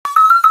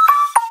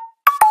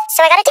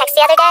So I got a text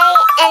the other day,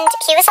 and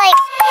he was like,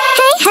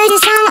 "Hey, heard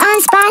your song on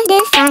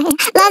Spotify.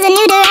 Love the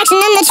new direction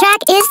and the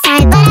track is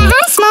tight. But I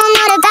had a small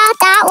note about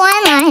that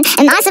one line.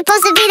 Am I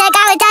supposed to be that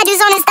guy with tattoos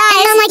on his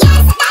thighs?" And I'm like,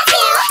 "Yes, that's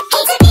you.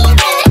 Hate to be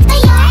rude, but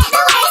you're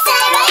the worst, and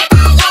I wrote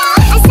about you."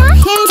 I saw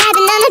him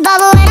typing in the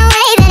bubble and a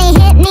wave, and he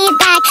hit me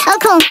back. Oh,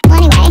 cool.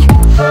 Well, anyway,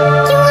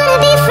 you wanna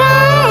be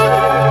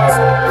friends?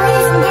 Well,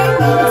 isn't that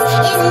nice?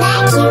 Isn't that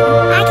cute?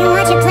 I can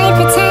watch you play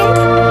pretend.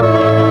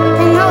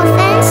 But no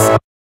offense.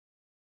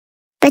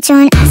 But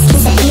you're an ass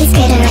kiss at 8th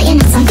grader, write your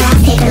notes on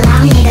graph paper,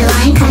 loud nigger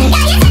line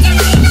cutter.